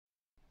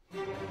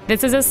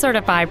This is a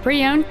certified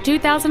pre-owned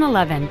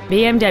 2011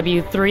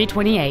 BMW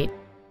 328.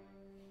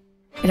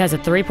 It has a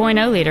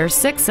 3.0-liter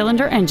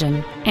six-cylinder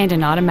engine and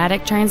an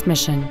automatic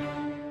transmission.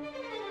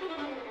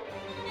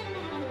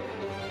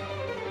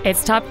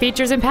 Its top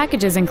features and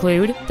packages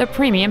include the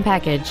Premium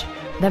Package,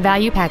 the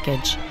Value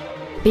Package,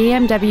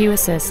 BMW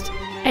Assist,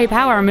 a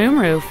power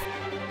moonroof,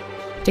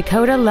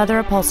 Dakota leather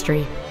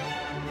upholstery,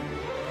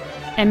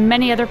 and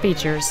many other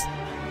features.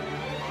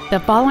 The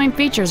following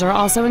features are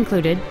also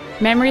included: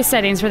 memory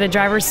settings for the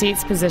driver's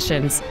seat's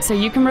positions, so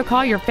you can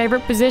recall your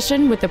favorite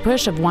position with the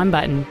push of one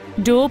button,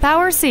 dual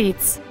power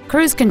seats,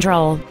 cruise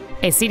control,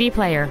 a CD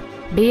player,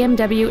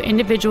 BMW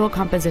individual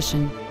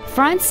composition,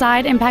 front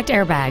side impact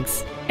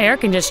airbags, air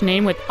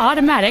conditioning with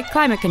automatic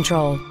climate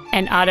control,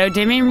 an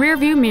auto-dimming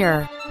rear-view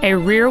mirror, a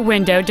rear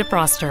window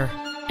defroster.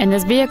 And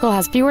this vehicle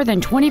has fewer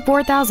than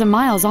 24,000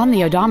 miles on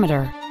the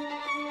odometer.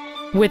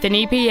 With an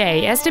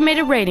EPA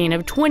estimated rating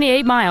of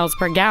 28 miles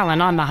per gallon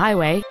on the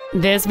highway,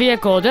 this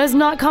vehicle does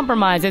not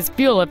compromise its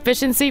fuel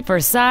efficiency for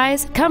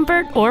size,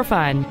 comfort, or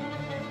fun.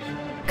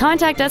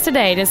 Contact us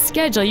today to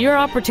schedule your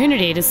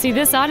opportunity to see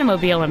this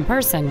automobile in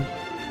person.